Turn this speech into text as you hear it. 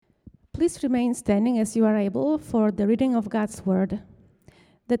Please remain standing as you are able for the reading of God's Word.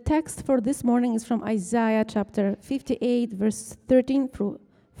 The text for this morning is from Isaiah chapter 58, verse 13 through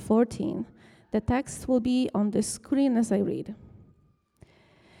 14. The text will be on the screen as I read.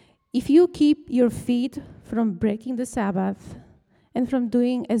 If you keep your feet from breaking the Sabbath and from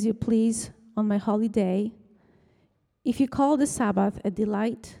doing as you please on my holy day, if you call the Sabbath a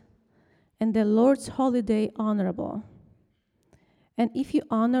delight and the Lord's holy day honorable, and if you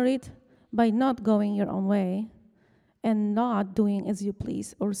honor it by not going your own way and not doing as you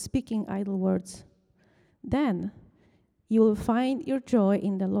please or speaking idle words, then you will find your joy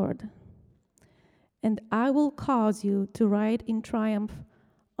in the Lord. And I will cause you to ride in triumph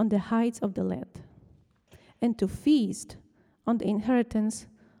on the heights of the land, and to feast on the inheritance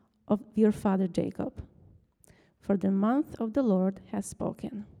of your father Jacob. For the month of the Lord has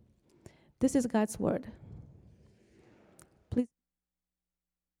spoken. This is God's word. Please.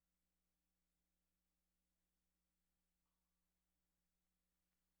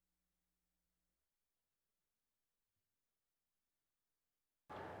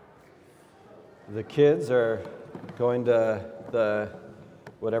 The kids are going to the,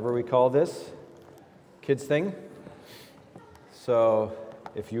 whatever we call this, kids thing. So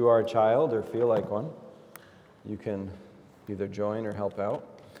if you are a child or feel like one, you can either join or help out.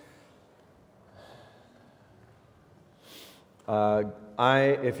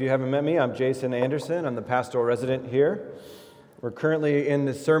 If you haven't met me, I'm Jason Anderson. I'm the pastoral resident here. We're currently in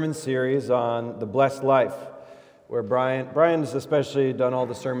the sermon series on the blessed life, where Brian's especially done all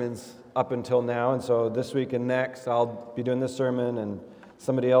the sermons up until now, and so this week and next I'll be doing this sermon, and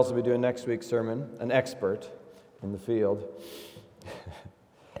somebody else will be doing next week's sermon, an expert in the field.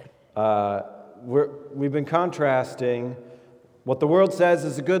 We've been contrasting what the world says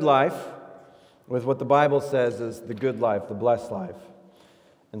is a good life with what the Bible says is the good life, the blessed life.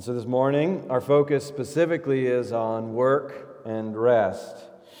 And so this morning, our focus specifically is on work and rest.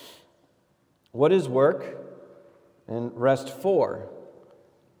 What is work and rest for?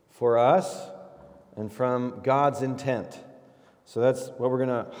 For us and from God's intent. So that's what we're going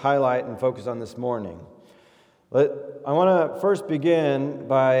to highlight and focus on this morning. I want to first begin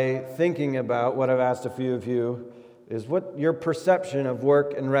by thinking about what I've asked a few of you, is what your perception of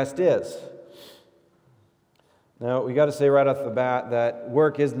work and rest is. Now, we got to say right off the bat that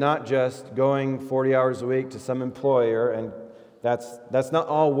work is not just going 40 hours a week to some employer, and that's not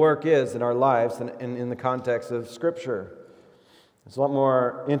all work is in our lives and in the context of Scripture. It's a lot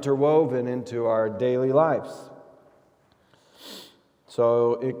more interwoven into our daily lives.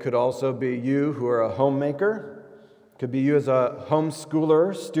 So it could also be you who are a homemaker. It could be you as a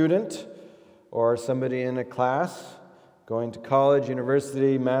homeschooler, student, or somebody in a class, going to college,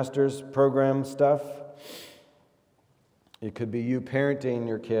 university, master's program stuff. It could be you parenting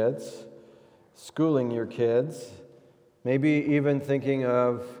your kids, schooling your kids, maybe even thinking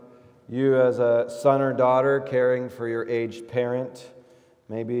of you as a son or daughter caring for your aged parent.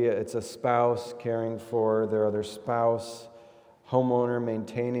 Maybe it's a spouse caring for their other spouse, homeowner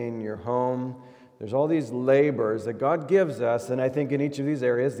maintaining your home. There's all these labors that God gives us, and I think in each of these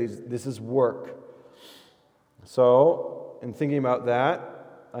areas, this is work. So, in thinking about that,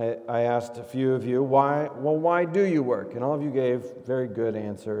 I asked a few of you, why do you work? And all of you gave very good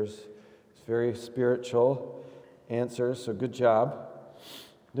answers. It's very spiritual answers, so good job.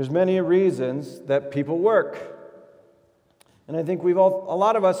 There's many reasons that people work. And I think a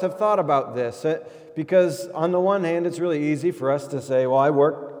lot of us have thought about this, because on the one hand, it's really easy for us to say, well, I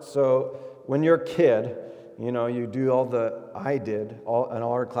work, so when you're a kid, you do I did in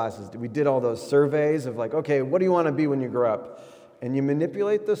all our classes, we did all those surveys of like, okay, what do you want to be when you grow up? And you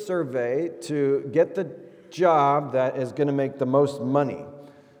manipulate the survey to get the job that is going to make the most money.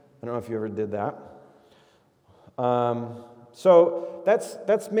 I don't know if you ever did that. So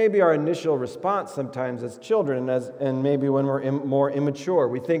that's maybe our initial response sometimes as children, and maybe when we're more immature.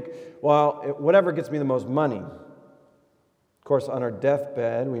 We think, well, whatever gets me the most money. Of course, on our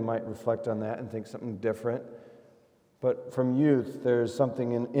deathbed, we might reflect on that and think something different. But from youth, there's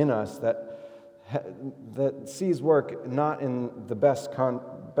something in us that sees work not in the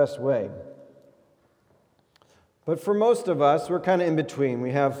best way. But for most of us, we're kind of in between.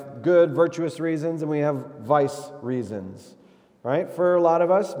 We have good, virtuous reasons, and we have vice reasons. Right? For a lot of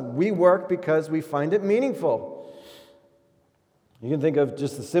us, we work because we find it meaningful. You can think of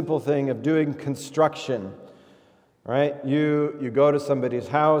just the simple thing of doing construction. Right? You go to somebody's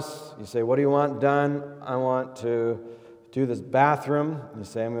house, you say, what do you want done? I want to do this bathroom. You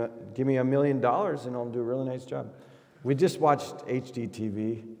say, give me $1 million and I'll do a really nice job. We just watched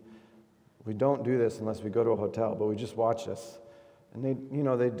HGTV. We don't do this unless we go to a hotel, but we just watch this. And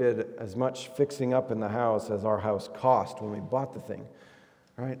they did as much fixing up in the house as our house cost when we bought the thing.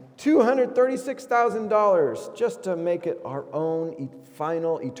 Right? $236,000 just to make it our own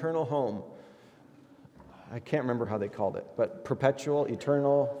final eternal home. I can't remember how they called it, but perpetual,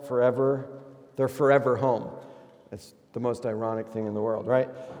 eternal, forever, their forever home. It's the most ironic thing in the world, right?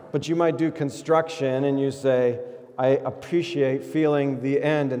 But you might do construction and you say, I appreciate feeling the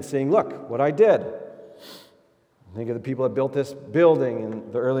end and seeing, look, what I did. Think of the people that built this building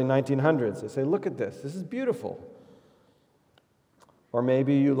in the early 1900s. They say, look at this. This is beautiful. Or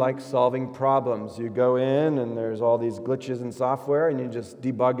maybe you like solving problems. You go in and there's all these glitches in software and you just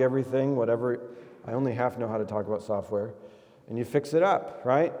debug everything, whatever. I only half know how to talk about software. And you fix it up,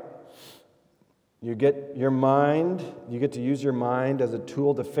 right? You get your mind, you get to use your mind as a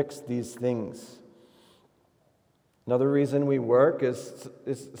tool to fix these things. Another reason we work is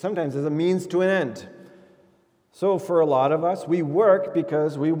sometimes as a means to an end. So for a lot of us, we work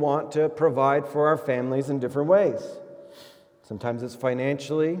because we want to provide for our families in different ways. Sometimes it's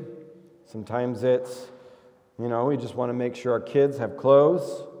financially. Sometimes it's, we just want to make sure our kids have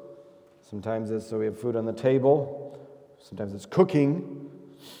clothes. Sometimes it's so we have food on the table. Sometimes it's cooking,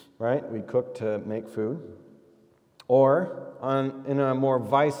 right? We cook to make food. Or, in a more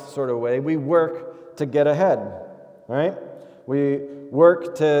vice sort of way, we work to get ahead, right? We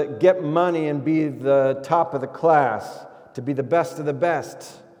work to get money and be the top of the class, to be the best of the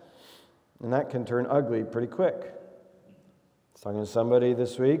best. And that can turn ugly pretty quick. I was talking to somebody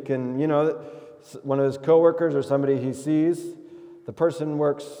this week, and one of his coworkers or somebody he sees, the person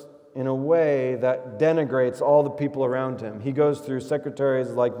works in a way that denigrates all the people around him. He goes through secretaries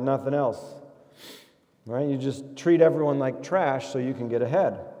like nothing else. Right? You just treat everyone like trash so you can get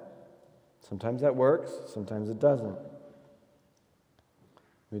ahead. Sometimes that works, sometimes it doesn't.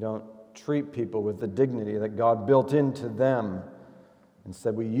 We don't treat people with the dignity that God built into them.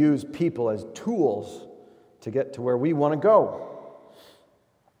 Instead, we use people as tools to get to where we want to go.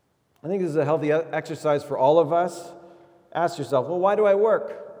 I think this is a healthy exercise for all of us. Ask yourself, well, why do I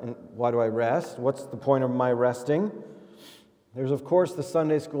work? And why do I rest? What's the point of my resting? There's, of course, the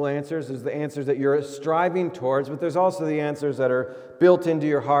Sunday school answers. There's the answers that you're striving towards, but there's also the answers that are built into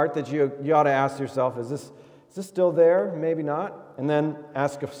your heart that you ought to ask yourself, is this still there? Maybe not. And then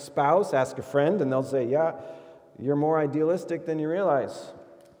ask a spouse, ask a friend, and they'll say, yeah, you're more idealistic than you realize.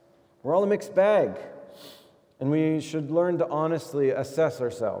 We're all a mixed bag. And we should learn to honestly assess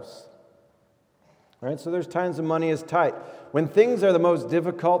ourselves. Right? So there's times when money is tight. When things are the most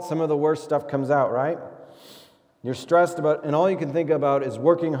difficult, some of the worst stuff comes out, right? You're stressed about, and all you can think about is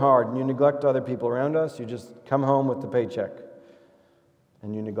working hard, and you neglect other people around us. You just come home with the paycheck.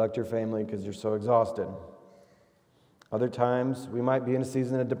 And you neglect your family because you're so exhausted. Other times, we might be in a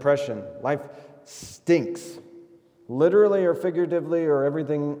season of depression. Life stinks. Literally or figuratively or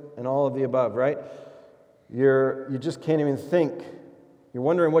everything and all of the above, right? You just can't even think. You're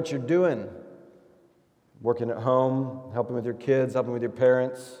wondering what you're doing. Working at home, helping with your kids, helping with your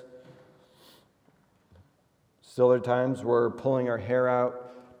parents. Still there are times we're pulling our hair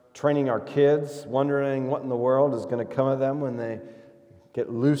out, training our kids, wondering what in the world is going to come of them when they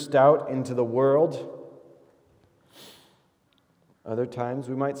get loosed out into the world. Other times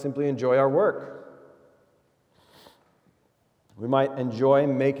we might simply enjoy our work. We might enjoy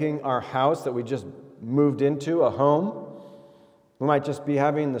making our house that we just moved into a home. We might just be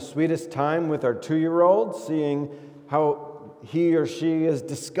having the sweetest time with our 2-year-old, seeing how he or she is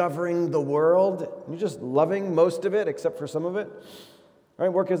discovering the world. You're just loving most of it, except for some of it. Right?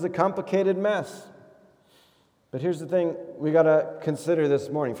 Work is a complicated mess. But here's the thing we got to consider this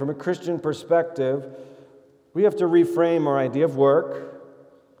morning. From a Christian perspective, we have to reframe our idea of work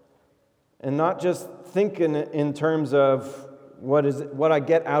and not just think in terms of what I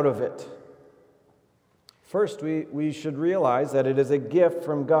get out of it. First, we should realize that it is a gift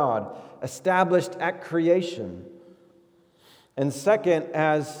from God, established at creation. And second,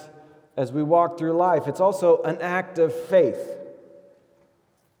 as we walk through life, it's also an act of faith.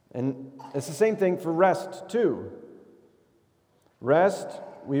 And it's the same thing for rest, too.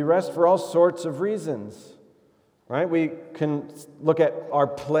 We rest for all sorts of reasons. Right? We can look at our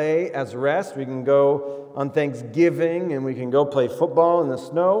play as rest. We can go on Thanksgiving and we can go play football in the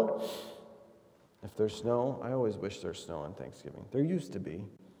snow. If there's snow, I always wish there's snow on Thanksgiving. There used to be.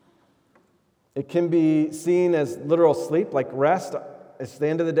 It can be seen as literal sleep, like rest. It's the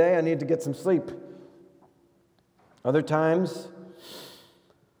end of the day, I need to get some sleep. Other times,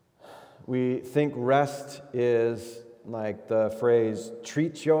 we think rest is like the phrase,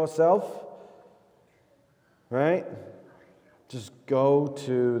 treat yourself. Right? Just go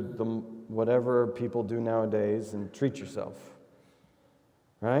to whatever people do nowadays and treat yourself.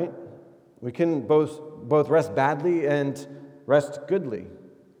 right? We can both rest badly and rest goodly.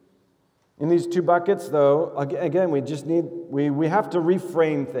 In these two buckets, though, again, we have to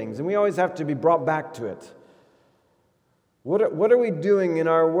reframe things, and we always have to be brought back to it. What are we doing in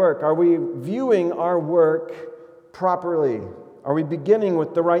our work? Are we viewing our work properly? Are we beginning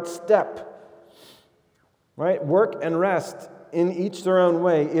with the right step? Right? Work and rest, in each their own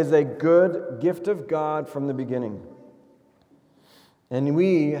way, is a good gift of God from the beginning. And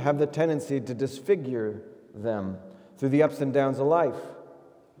we have the tendency to disfigure them through the ups and downs of life.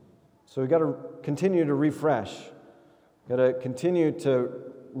 So we've got to continue to refresh. We've got to continue to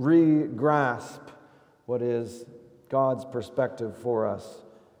re-grasp what is God's perspective for us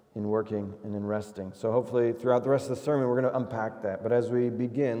in working and in resting. So hopefully throughout the rest of the sermon we're going to unpack that. But as we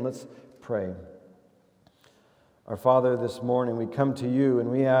begin, let's pray. Our Father, this morning we come to you and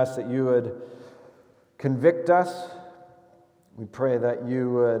we ask that you would convict us. We pray that you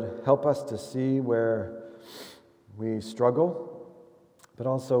would help us to see where we struggle. But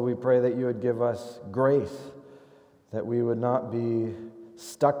also we pray that you would give us grace, that we would not be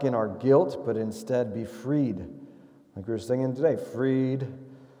stuck in our guilt, but instead be freed. Like we were singing today, freed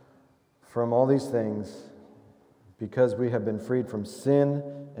from all these things because we have been freed from sin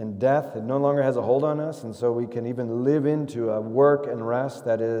and death. It no longer has a hold on us, and so we can even live into a work and rest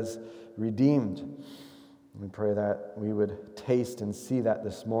that is redeemed. We pray that we would taste and see that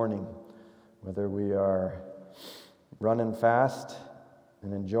this morning, whether we are running fast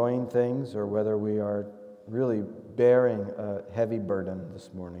and enjoying things or whether we are really bearing a heavy burden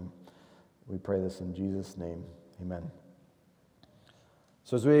this morning. We pray this in Jesus' name. Amen.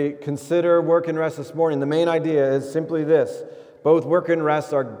 So as we consider work and rest this morning, the main idea is simply this. Both work and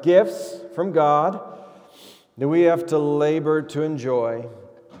rest are gifts from God that we have to labor to enjoy.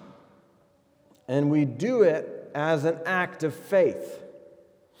 And we do it as an act of faith.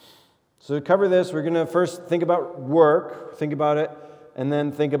 So to cover this, we're going to first think about work, think about it, and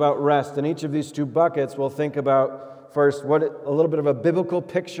then think about rest. In each of these two buckets, we'll think about first a little bit of a biblical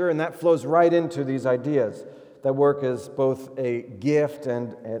picture, and that flows right into these ideas. That work is both a gift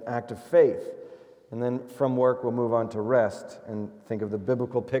and an act of faith. And then from work, we'll move on to rest and think of the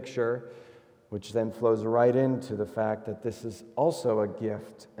biblical picture, which then flows right into the fact that this is also a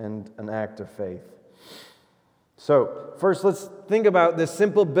gift and an act of faith. So first, let's think about this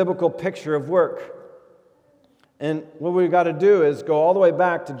simple biblical picture of work. And what we've got to do is go all the way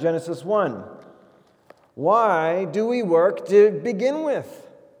back to Genesis 1. Why do we work to begin with?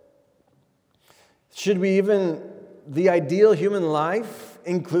 Should we even, the ideal human life,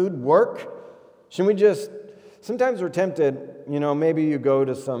 include work? Should we sometimes we're tempted, maybe you go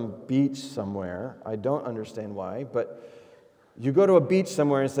to some beach somewhere. I don't understand why, but you go to a beach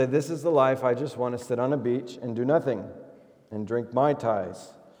somewhere and say, this is the life, I just want to sit on a beach and do nothing and drink Mai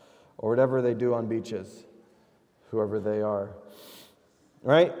Tais or whatever they do on beaches, whoever they are.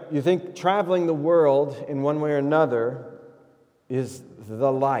 Right? You think traveling the world in one way or another is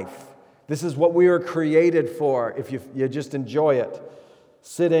the life. This is what we were created for if you just enjoy it.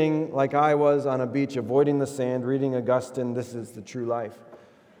 Sitting like I was on a beach, avoiding the sand, reading Augustine, this is the true life.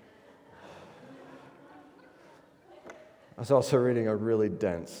 I was also reading a really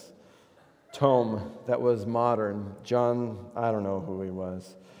dense tome that was modern. John, I don't know who he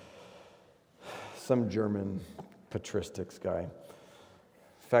was. Some German patristics guy.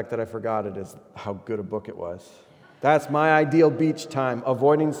 The fact that I forgot it is how good a book it was. That's my ideal beach time,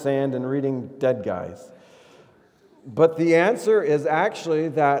 avoiding sand and reading dead guys. But the answer is actually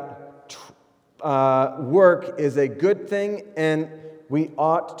that work is a good thing and we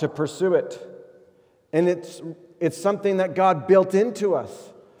ought to pursue it. And it's something that God built into us.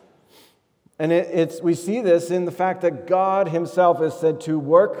 And we see this in the fact that God himself is said to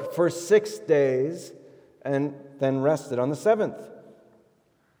work for 6 days and then rested on the seventh.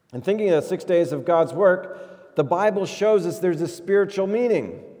 And thinking of 6 days of God's work, the Bible shows us there's a spiritual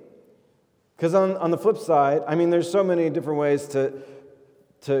meaning. Because on the flip side, there's so many different ways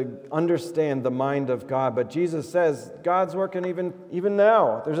to understand the mind of God. But Jesus says God's working even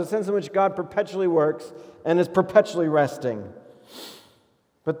now. There's a sense in which God perpetually works and is perpetually resting.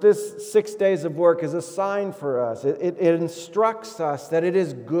 But this 6 days of work is a sign for us. It instructs us that it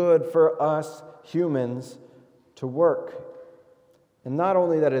is good for us humans to work. And not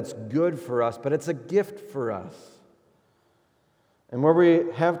only that it's good for us, but it's a gift for us. And where we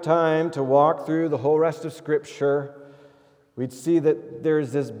have time to walk through the whole rest of Scripture, we'd see that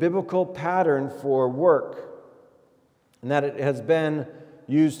there's this biblical pattern for work, and that it has been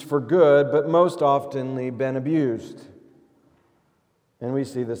used for good, but most oftenly been abused. And we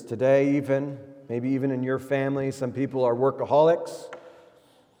see this today maybe even in your family. Some people are workaholics.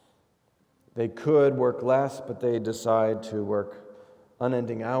 They could work less, but they decide to work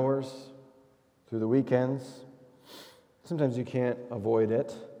unending hours through the weekends. Sometimes you can't avoid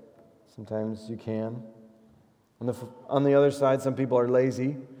it. Sometimes you can. On the other side, some people are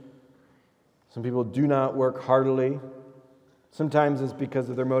lazy. Some people do not work heartily. Sometimes it's because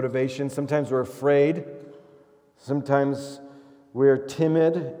of their motivation. Sometimes we're afraid. Sometimes we're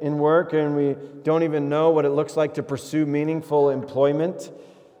timid in work and we don't even know what it looks like to pursue meaningful employment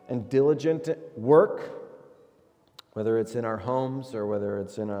and diligent work, whether it's in our homes or whether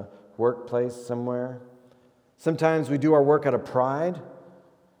it's in a workplace somewhere. Sometimes we do our work out of pride,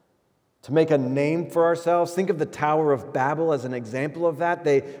 to make a name for ourselves. Think of the Tower of Babel as an example of that.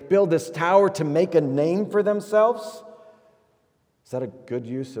 They build this tower to make a name for themselves. Is that a good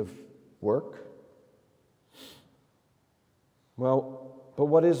use of work? Well, but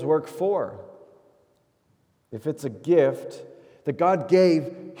what is work for? If it's a gift that God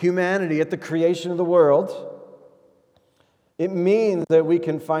gave humanity at the creation of the world, it means that we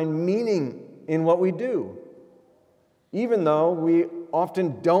can find meaning in what we do, even though we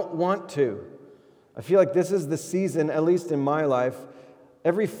often don't want to. I feel like this is the season, at least in my life,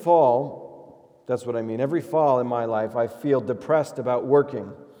 every fall, that's what I mean, every fall in my life, I feel depressed about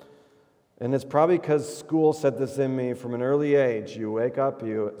working. And it's probably because school set this in me from an early age. You wake up,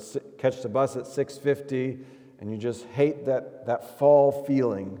 you catch the bus at 6:50, and you just hate that fall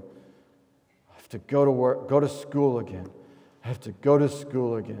feeling. I have to go to work, go to school again. I have to go to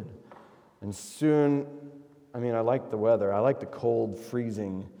school again. And soon, I like the weather. I like the cold,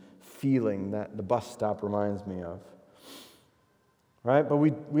 freezing feeling that the bus stop reminds me of. Right? But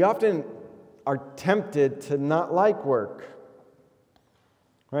we often are tempted to not like work.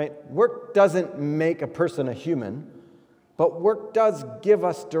 Right? Work doesn't make a person a human, but work does give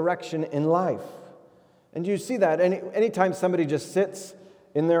us direction in life. And you see that anytime somebody just sits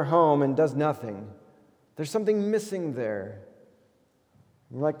in their home and does nothing, there's something missing there.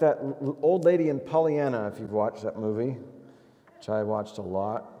 Like that old lady in Pollyanna, if you've watched that movie, which I watched a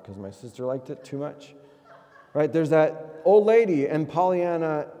lot because my sister liked it too much. Right? There's that old lady, and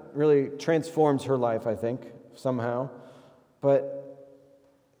Pollyanna really transforms her life, I think, somehow. But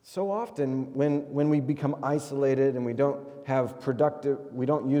so often when we become isolated and we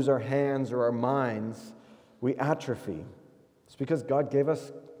don't use our hands or our minds, we atrophy. It's because God gave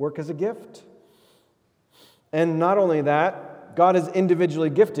us work as a gift. And not only that, God has individually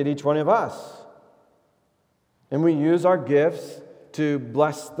gifted each one of us. And we use our gifts to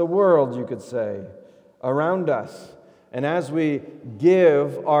bless the world, you could say, around us. And as we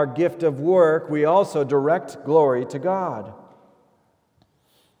give our gift of work, we also direct glory to God.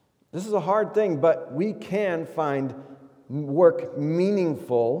 This is a hard thing, but we can find work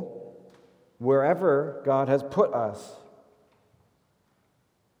meaningful wherever God has put us.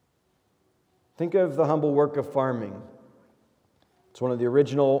 Think of the humble work of farming. It's one of the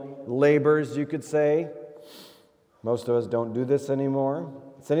original labors, you could say. Most of us don't do this anymore.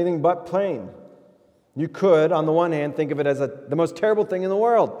 It's anything but plain. You could, on the one hand, think of it as the most terrible thing in the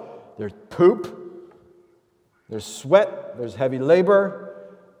world. There's poop, there's sweat, there's heavy labor.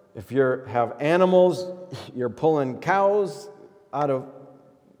 If you have animals, you're pulling cows out of...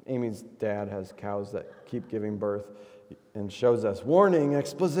 Amy's dad has cows that keep giving birth and shows us, warning,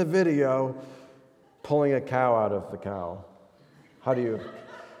 explicit video, pulling a cow out of the cow. How do you...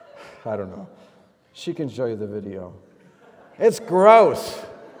 I don't know. She can show you the video. It's gross.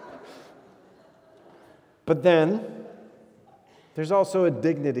 But then, there's also a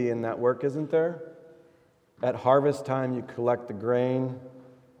dignity in that work, isn't there? At harvest time, you collect the grain,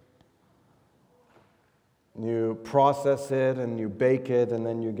 you process it, and you bake it, and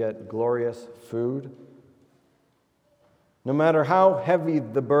then you get glorious food. No matter how heavy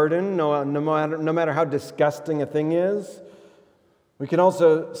the burden, no matter how disgusting a thing is, we can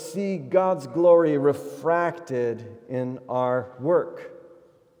also see God's glory refracted in our work.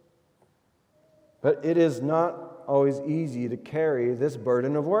 But it is not always easy to carry this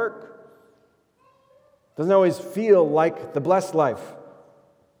burden of work. It doesn't always feel like the blessed life.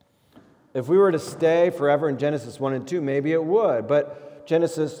 If we were to stay forever in Genesis 1 and 2, maybe it would. But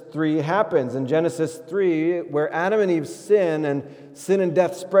Genesis 3 happens. In Genesis 3, where Adam and Eve sin and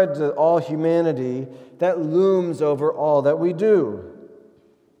death spread to all humanity, that looms over all that we do.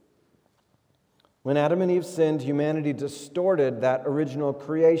 When Adam and Eve sinned, humanity distorted that original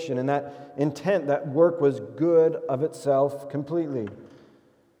creation and that intent, that work was good of itself completely.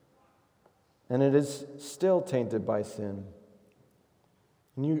 And it is still tainted by sin.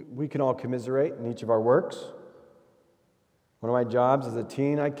 And we can all commiserate in each of our works. One of my jobs as a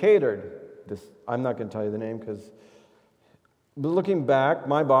teen, I catered. I'm not going to tell you the name because But looking back,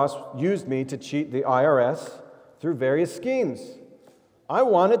 my boss used me to cheat the IRS through various schemes. I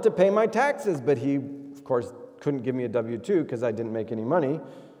wanted to pay my taxes, but he, of course, couldn't give me a W-2 because I didn't make any money.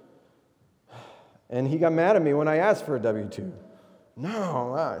 And he got mad at me when I asked for a W-2.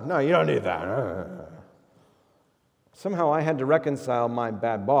 No, you don't need that. Somehow I had to reconcile my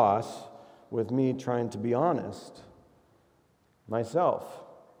bad boss with me trying to be honest myself.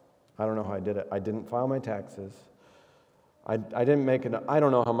 I don't know how I did it. I didn't file my taxes. I didn't make it. I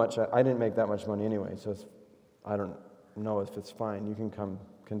don't know how much. I didn't make that much money anyway, so I don't know if it's fine. You can come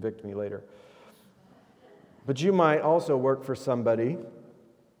convict me later. But you might also work for somebody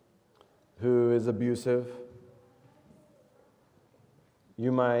who is abusive.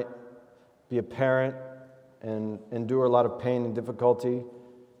 You might be a parent and endure a lot of pain and difficulty.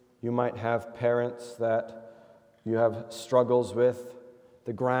 You might have parents that you have struggles with.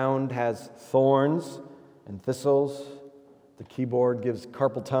 The ground has thorns and thistles. The keyboard gives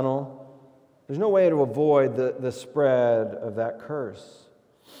carpal tunnel. There's no way to avoid the spread of that curse.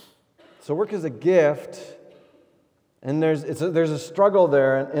 So work is a gift, and there's a struggle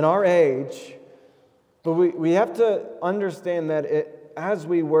there in our age, but we have to understand that as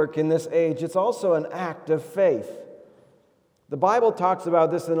we work in this age, it's also an act of faith. The Bible talks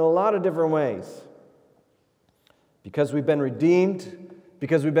about this in a lot of different ways. Because we've been redeemed,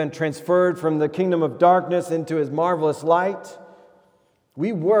 because we've been transferred from the kingdom of darkness into His marvelous light,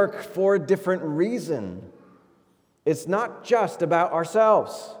 we work for a different reason. It's not just about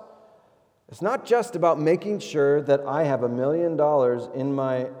ourselves. It's not just about making sure that I have $1 million in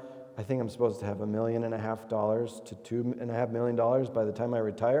my, I think I'm supposed to have $1.5 million to $2.5 million by the time I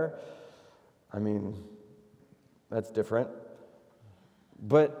retire. I mean, that's different.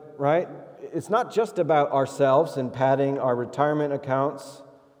 But, right, it's not just about ourselves and padding our retirement accounts,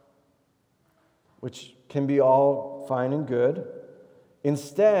 which can be all fine and good.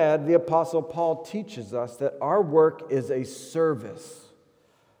 Instead, the Apostle Paul teaches us that our work is a service.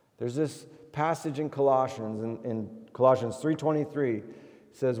 There's this passage in Colossians, in Colossians 3:23, it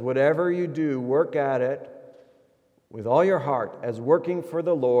says, "Whatever you do, work at it with all your heart, as working for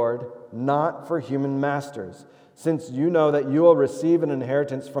the Lord, not for human masters, since you know that you will receive an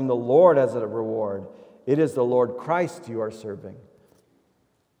inheritance from the Lord as a reward. It is the Lord Christ you are serving."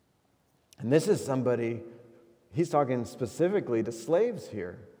 And this is somebody, he's talking specifically to slaves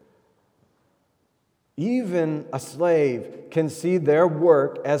here. Even a slave can see their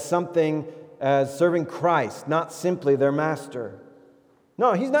work as something as serving Christ, not simply their master.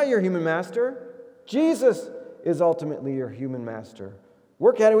 No, He's not your human master. Jesus is ultimately your human master.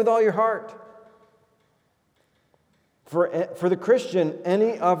 Work at it with all your heart. For the Christian,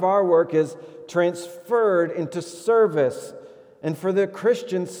 any of our work is transferred into service. And for the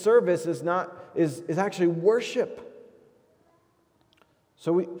Christian, service is actually worship.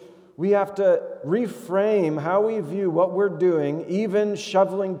 So we have to reframe how we view what we're doing, even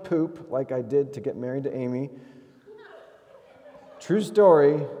shoveling poop, like I did to get married to Amy. True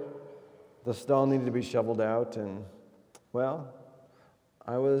story, the stall needed to be shoveled out, and, well,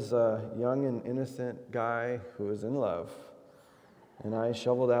 I was a young and innocent guy who was in love, and I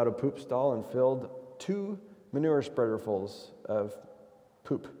shoveled out a poop stall and filled 2 manure spreaderfuls of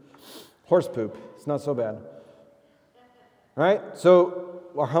poop. Horse poop. It's not so bad. Right? So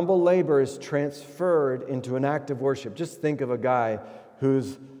our humble labor is transferred into an act of worship. Just think of a guy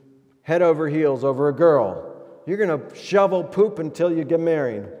who's head over heels over a girl. You're going to shovel poop until you get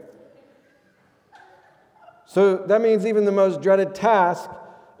married. So that means even the most dreaded task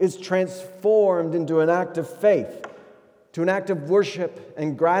is transformed into an act of faith, to an act of worship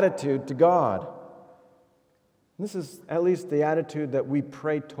and gratitude to God. This is at least the attitude that we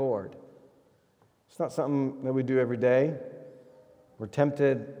pray toward. It's not something that we do every day. We're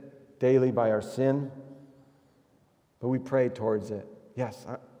tempted daily by our sin, but we pray towards it. Yes,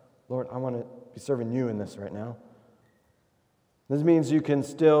 Lord, I want to be serving you in this right now. This means you can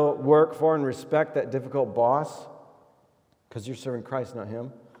still work for and respect that difficult boss because you're serving Christ, not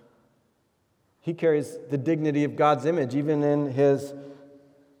him. He carries the dignity of God's image, even in his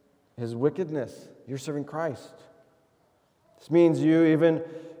wickedness. You're serving Christ. This means you, even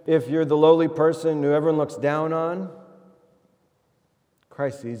if you're the lowly person who everyone looks down on,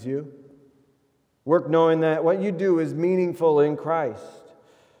 Christ sees you. Work knowing that what you do is meaningful in Christ.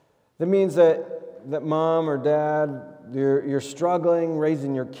 That means that mom or dad, you're struggling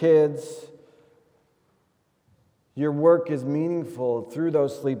raising your kids. Your work is meaningful through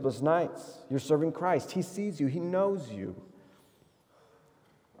those sleepless nights. You're serving Christ. He sees you. He knows you.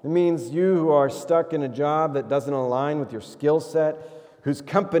 It means you who are stuck in a job that doesn't align with your skill set, whose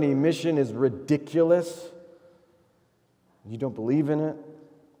company mission is ridiculous. You don't believe in it,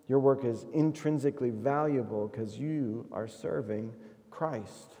 your work is intrinsically valuable because you are serving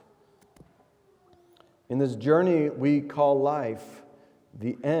Christ. In this journey we call life,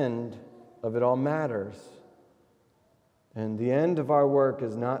 the end of it all matters. And the end of our work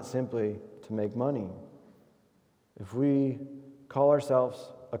is not simply to make money. If we call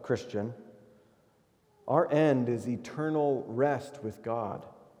ourselves a Christian, our end is eternal rest with God.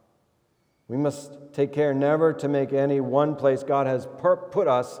 We must take care never to make any one place God has put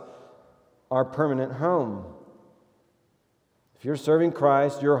us our permanent home. If you're serving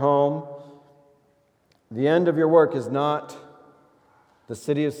Christ, your home, the end of your work is not the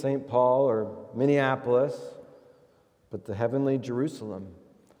city of St. Paul or Minneapolis, but the heavenly Jerusalem.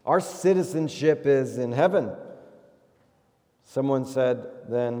 Our citizenship is in heaven. Someone said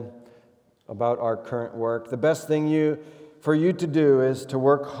then about our current work, the best thing for you to do is to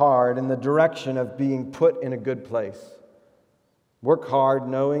work hard in the direction of being put in a good place. Work hard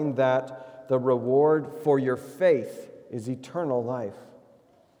knowing that the reward for your faith is eternal life.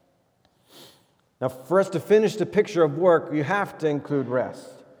 Now, for us to finish the picture of work, you have to include rest.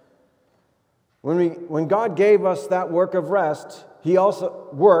 When God gave us that work of rest, He also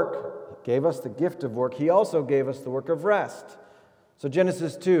gave us the gift of work. He also gave us the work of rest. So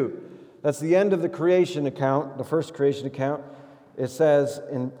Genesis 2, that's the end of the creation account, the first creation account. It says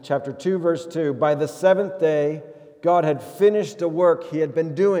in chapter 2, verse 2, by the seventh day, God had finished the work He had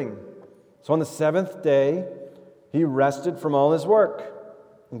been doing. So on the seventh day, He rested from all His work.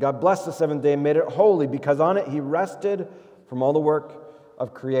 And God blessed the seventh day and made it holy, because on it He rested from all the work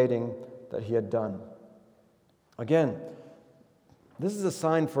of creating that He had done. Again, this is a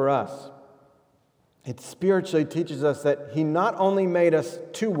sign for us. It spiritually teaches us that He not only made us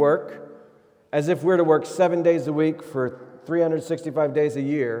to work, as if we're to work 7 days a week for 365 days a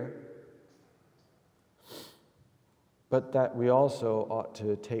year, but that we also ought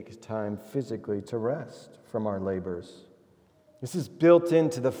to take time physically to rest from our labors. This is built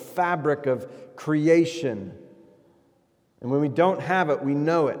into the fabric of creation. And when we don't have it, we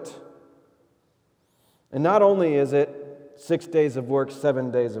know it. And not only is it 6 days of work,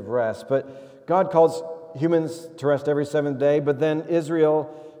 7 days of rest, but God calls humans to rest every seventh day, but then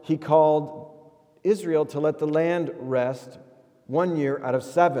He called Israel to let the land rest 1 year out of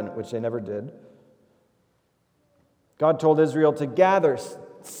 7, which they never did. God told Israel to gather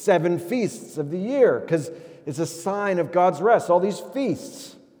 7 feasts of the year, because it's a sign of God's rest, all these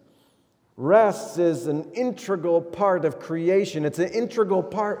feasts. Rest is an integral part of creation. It's an integral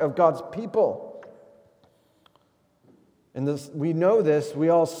part of God's people. And we know this, we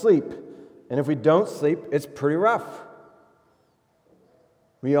all sleep. And if we don't sleep, it's pretty rough.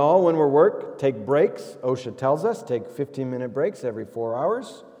 We all, when we're work, take breaks. OSHA tells us, take 15-minute breaks every 4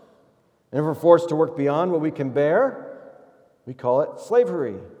 hours. And if we're forced to work beyond what we can bear, we call it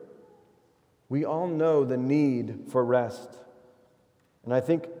slavery. We all know the need for rest. And I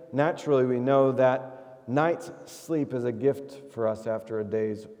think naturally we know that night's sleep is a gift for us after a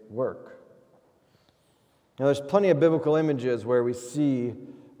day's work. Now, there's plenty of biblical images where we see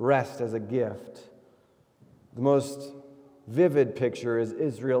rest as a gift. The most vivid picture is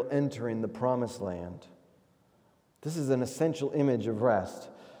Israel entering the Promised Land. This is an essential image of rest.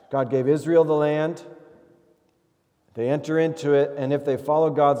 God gave Israel the land. They enter into it, and if they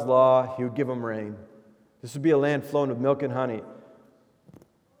follow God's law, He would give them rain. This would be a land flowing with milk and honey.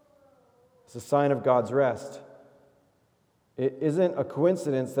 It's a sign of God's rest. It isn't a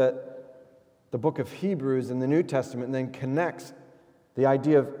coincidence that the book of Hebrews in the New Testament then connects the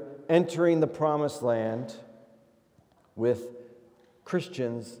idea of entering the Promised Land with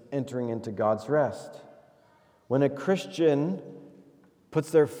Christians entering into God's rest. When a person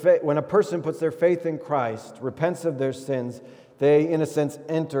puts their faith in Christ, repents of their sins, they, in a sense,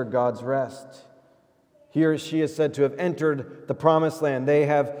 enter God's rest. He or she is said to have entered the Promised Land. They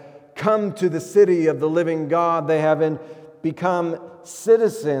have come to the city of the living God. They have become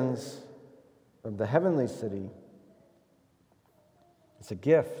citizens of the heavenly city. It's a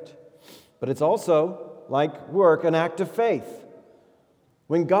gift, but it's also, like work, an act of faith.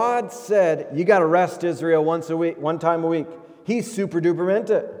 When God said, you got to rest, Israel, one time a week, He super duper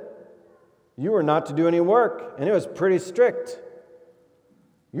meant it. You were not to do any work, and it was pretty strict.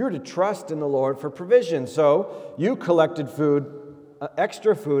 You were to trust in the Lord for provision. So you collected food,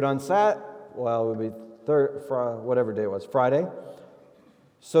 extra food on whatever day it was, Friday,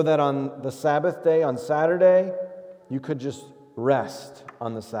 so that on the Sabbath day, on Saturday, you could just rest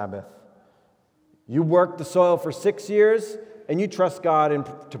on the Sabbath. You worked the soil for 6 years, and you trust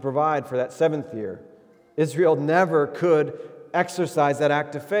God to provide for that 7th year. Israel never could exercise that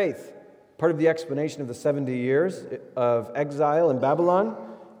act of faith. part of the explanation of the 70 years of exile in Babylon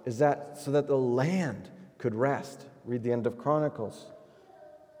is that so that the land could rest. Read the end of Chronicles.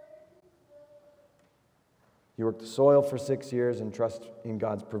 You work the soil for 6 years and trust in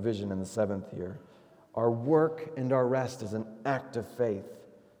God's provision in the 7th year. Our work and our rest is an act of faith.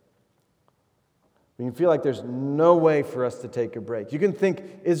 When you feel like there's no way for us to take a break. You can think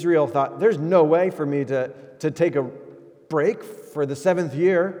Israel thought, there's no way for me to take a break for the 7th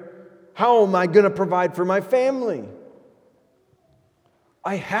year. How am I going to provide for my family?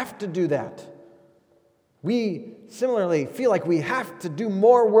 I have to do that. We similarly feel like we have to do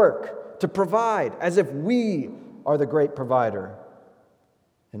more work to provide, as if we are the great provider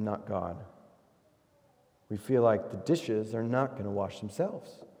and not God. We feel like the dishes are not going to wash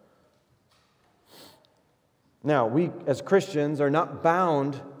themselves. Now, we as Christians are not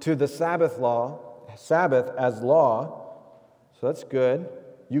bound to the Sabbath as law, so that's good.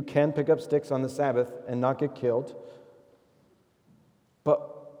 You can pick up sticks on the Sabbath and not get killed. But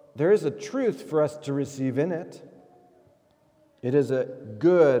there is a truth for us to receive in it. It is a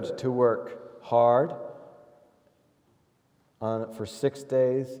good to work hard for 6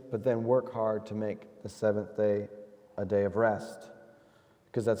 days, but then work hard to make the 7th day a day of rest.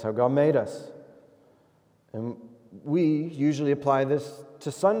 Because that's how God made us. And we usually apply this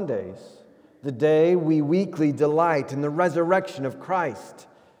to Sundays, the day we weekly delight in the resurrection of Christ.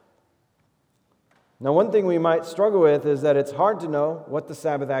 Now, one thing we might struggle with is that it's hard to know what the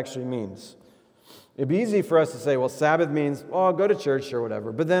Sabbath actually means. It'd be easy for us to say, well, Sabbath means, oh, go to church or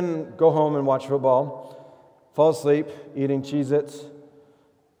whatever, but then go home and watch football, fall asleep, eating Cheez-Its,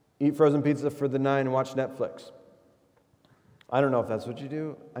 eat frozen pizza for the night, and watch Netflix. I don't know if that's what you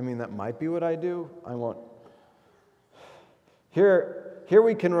do. I mean, that might be what I do. I won't. Here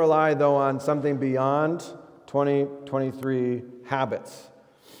we can rely, though, on something beyond 2023 habits.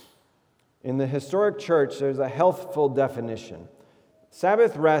 In the historic church, there's a healthful definition.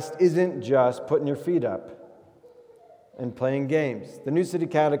 Sabbath rest isn't just putting your feet up and playing games. The New City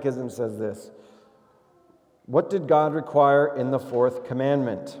Catechism says this. What did God require in the 4th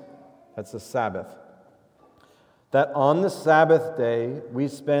commandment? That's the Sabbath. That on the Sabbath day, we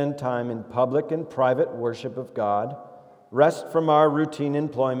spend time in public and private worship of God, rest from our routine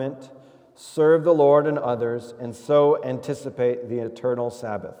employment, serve the Lord and others, and so anticipate the eternal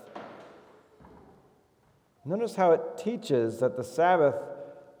Sabbath. Notice how it teaches that the Sabbath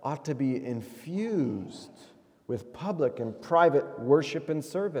ought to be infused with public and private worship and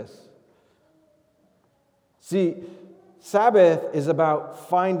service. See, Sabbath is about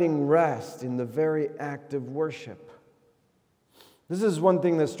finding rest in the very act of worship. This is one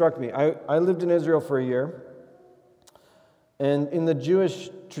thing that struck me. I lived in Israel for a year, and in the Jewish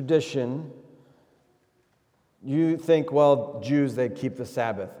tradition, you think, well, Jews, they keep the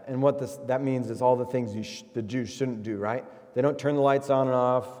Sabbath. And what that means is all the things the Jews shouldn't do, right? They don't turn the lights on and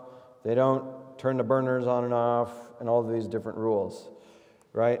off. They don't turn the burners on and off, and all of these different rules,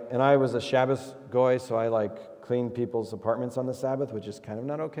 right? And I was a Shabbos goy, so I cleaned people's apartments on the Sabbath, which is kind of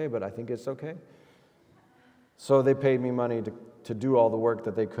not okay, but I think it's okay. So they paid me money to do all the work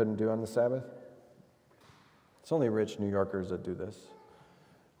that they couldn't do on the Sabbath. It's only rich New Yorkers that do this.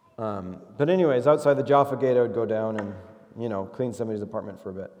 But anyways, outside the Jaffa Gate, I would go down and, clean somebody's apartment for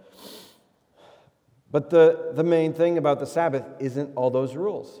a bit. But the main thing about the Sabbath isn't all those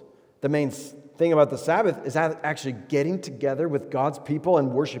rules. The main thing about the Sabbath is actually getting together with God's people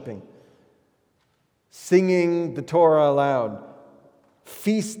and worshiping. Singing the Torah aloud.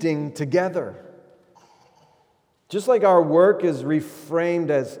 Feasting together. Just like our work is reframed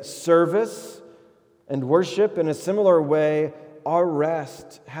as service and worship, in a similar way, our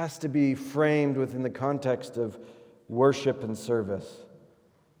rest has to be framed within the context of worship and service.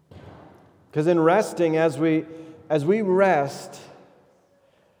 Because in resting, as we rest,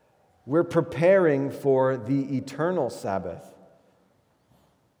 we're preparing for the eternal Sabbath.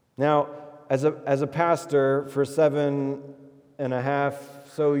 Now, as a pastor for 7.5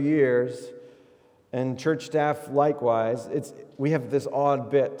 so years, and church staff likewise, we have this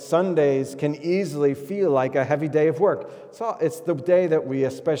odd bit. Sundays can easily feel like a heavy day of work. So it's the day that we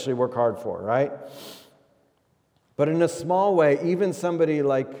especially work hard for, right? But in a small way, even somebody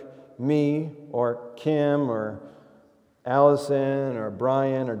like me or Kim or Allison or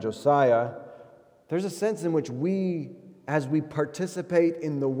Brian or Josiah, there's a sense in which we, as we participate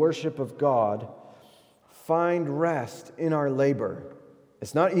in the worship of God, find rest in our labor.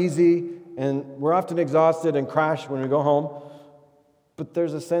 It's not easy, and we're often exhausted and crash when we go home. But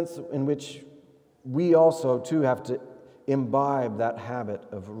there's a sense in which we also, too, have to imbibe that habit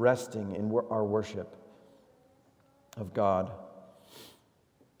of resting in our worship of God.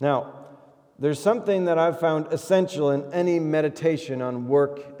 Now, there's something that I've found essential in any meditation on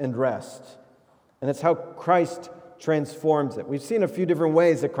work and rest, and it's how Christ transforms it. We've seen a few different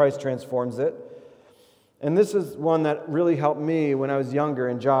ways that Christ transforms it, and this is one that really helped me when I was younger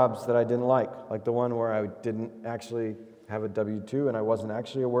in jobs that I didn't like the one where I didn't actually have a W-2 and I wasn't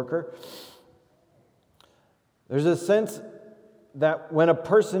actually a worker. There's a sense that when a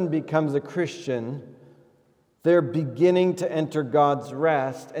person becomes a Christian, they're beginning to enter God's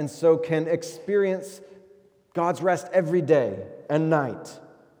rest, and so can experience God's rest every day and night,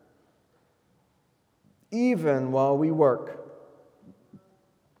 even while we work.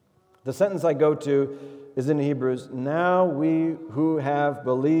 The sentence I go to is in Hebrews, "Now we who have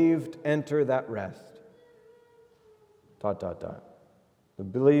believed enter that rest." ... The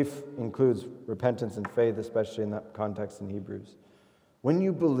belief includes repentance and faith, especially in that context in Hebrews. When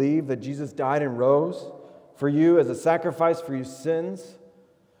you believe that Jesus died and rose for you as a sacrifice for your sins,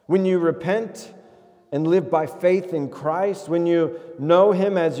 when you repent and live by faith in Christ, when you know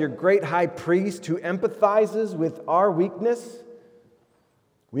Him as your great high priest who empathizes with our weakness,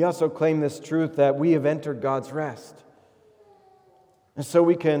 we also claim this truth that we have entered God's rest. And so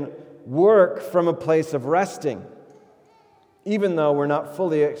we can work from a place of resting, even though we're not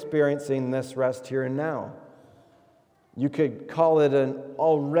fully experiencing this rest here and now. You could call it an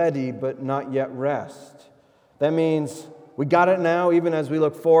already but not yet rest. That means we got it now, even as we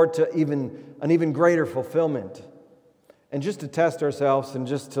look forward to an even greater fulfillment. And just to test ourselves and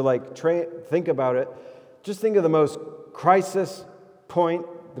just to think about it, just think of the most crisis point,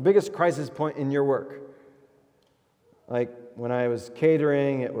 the biggest crisis point in your work. Like when I was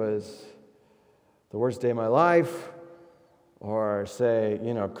catering, it was the worst day of my life. Or say,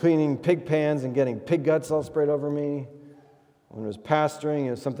 cleaning pig pans and getting pig guts all sprayed over me. When it was pastoring, it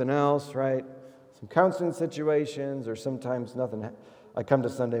was something else, right? Some counseling situations, or sometimes nothing. I come to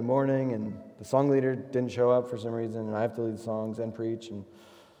Sunday morning and the song leader didn't show up for some reason, and I have to lead songs and preach, and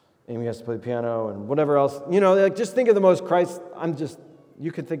Amy has to play the piano and whatever else. Just think of the most Christ.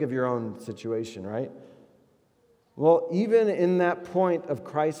 You could think of your own situation, right? Well, even in that point of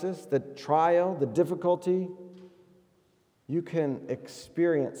crisis, the trial, the difficulty, you can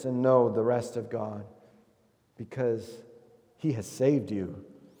experience and know the rest of God because He has saved you.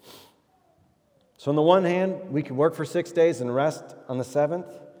 So on the one hand, we can work for 6 days and rest on the seventh.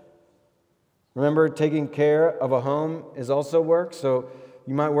 Remember, taking care of a home is also work. So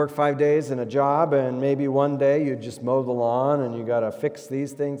you might work 5 days in a job, and maybe one day you just mow the lawn and you got to fix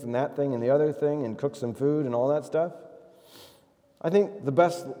these things and that thing and the other thing and cook some food and all that stuff. I think the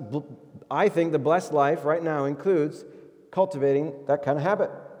blessed life right now includes cultivating that kind of habit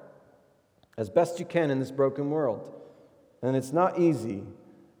as best you can in this broken world. And it's not easy,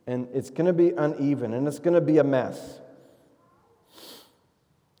 and it's going to be uneven, and it's going to be a mess.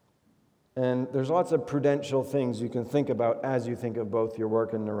 And there's lots of prudential things you can think about as you think of both your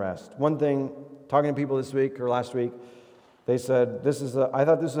work and the rest. One thing, talking to people this week or last week, they said, I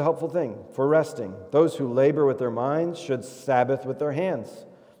thought this is a helpful thing for resting. Those who labor with their minds should Sabbath with their hands.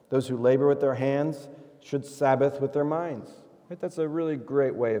 Those who labor with their hands should Sabbath with their minds. Right? That's a really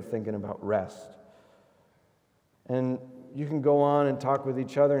great way of thinking about rest. And you can go on and talk with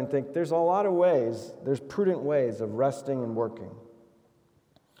each other and think there's a lot of ways, there's prudent ways of resting and working.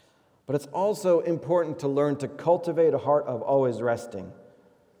 But it's also important to learn to cultivate a heart of always resting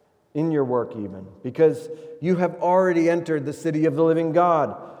in your work even, because you have already entered the city of the living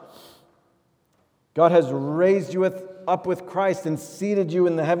God. God has raised you up with Christ and seated you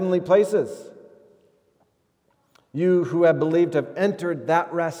in the heavenly places. You who have believed have entered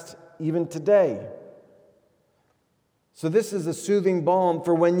that rest even today. So this is a soothing balm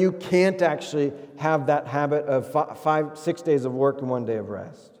for when you can't actually have that habit of 6 days of work and 1 day of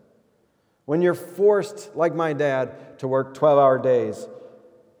rest. When you're forced, like my dad, to work 12-hour days,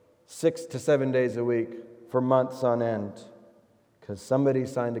 6 to 7 days a week for months on end, because somebody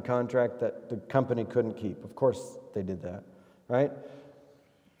signed a contract that the company couldn't keep. Of course they did that, right?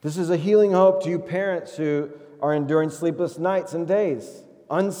 This is a healing hope to you parents who are enduring sleepless nights and days,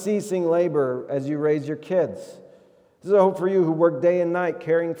 unceasing labor as you raise your kids. This is a hope for you who work day and night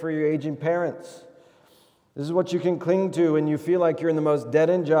caring for your aging parents. This is what you can cling to when you feel like you're in the most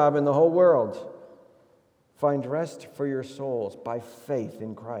dead-end job in the whole world. Find rest for your souls by faith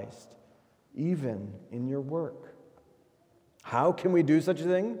in Christ, even in your work. How can we do such a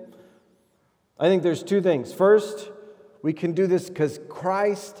thing? I think there's two things. First, we can do this because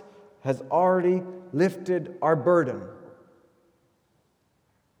Christ has already lifted our burden.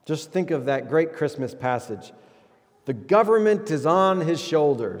 Just think of that great Christmas passage. The government is on His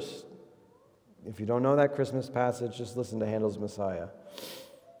shoulders. If you don't know that Christmas passage, just listen to Handel's Messiah.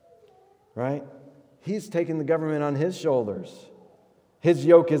 right? He's taken the government on his shoulders. His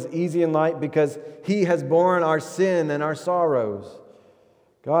yoke is easy and light because he has borne our sin and our sorrows.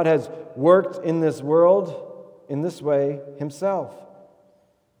 God has worked in this world in this way himself.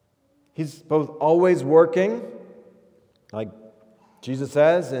 He's both always working, like Jesus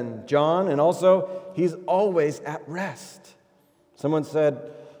says in John, and also he's always at rest. Someone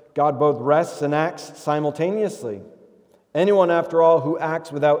said God both rests and acts simultaneously. Anyone, after all, who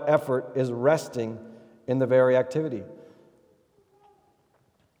acts without effort is resting in the very activity.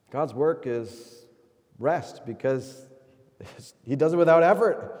 God's work is rest because he does it without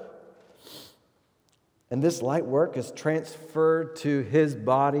effort. And this light work is transferred to his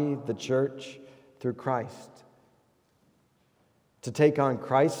body, the church, through Christ. To take on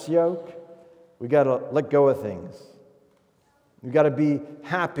Christ's yoke, we got to let go of things. We've got to be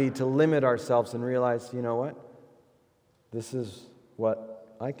happy to limit ourselves and realize, you know what? This is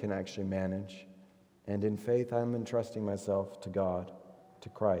what I can actually manage. And in faith, I'm entrusting myself to God, to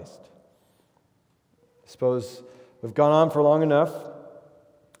Christ. I suppose we've gone on for long enough.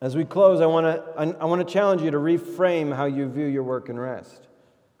 As we close, I want to challenge you to reframe how you view your work and rest.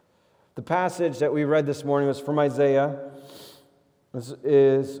 The passage that we read this morning was from Isaiah. This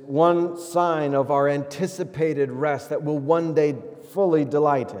is one sign of our anticipated rest that we'll one day fully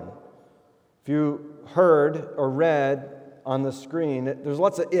delight in. If you heard or read on the screen, there's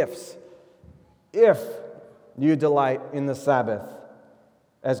lots of ifs. If you delight in the Sabbath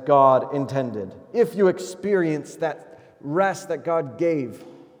as God intended, if you experience that rest that God gave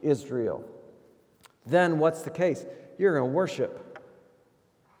Israel, then what's the case? You're going to worship.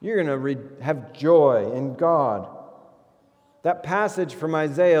 You're going to have joy in God. That passage from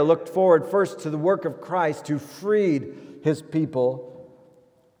Isaiah looked forward first to the work of Christ who freed his people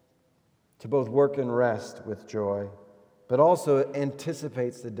to both work and rest with joy, but also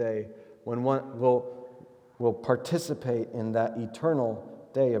anticipates the day when one will participate in that eternal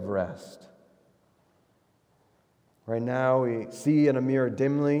day of rest. Right now we see in a mirror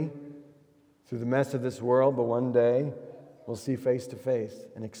dimly through the mess of this world, but one day we'll see face to face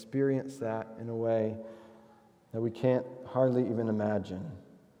and experience that in a way that we can't hardly even imagine.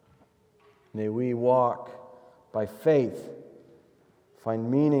 May we walk by faith,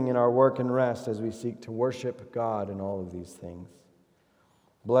 find meaning in our work and rest as we seek to worship God in all of these things.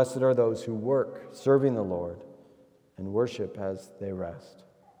 Blessed are those who work, serving the Lord, and worship as they rest.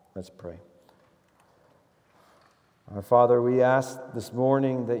 Let's pray. Our Father, we ask this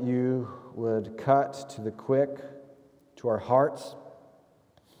morning that you would cut to the quick to our hearts,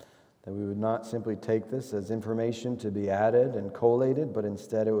 that we would not simply take this as information to be added and collated, but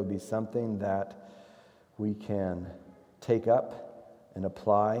instead it would be something that we can take up and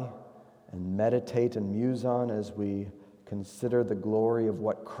apply and meditate and muse on as we consider the glory of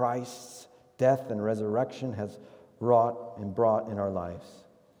what Christ's death and resurrection has wrought and brought in our lives.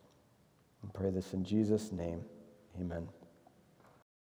 I pray this in Jesus' name. Amen.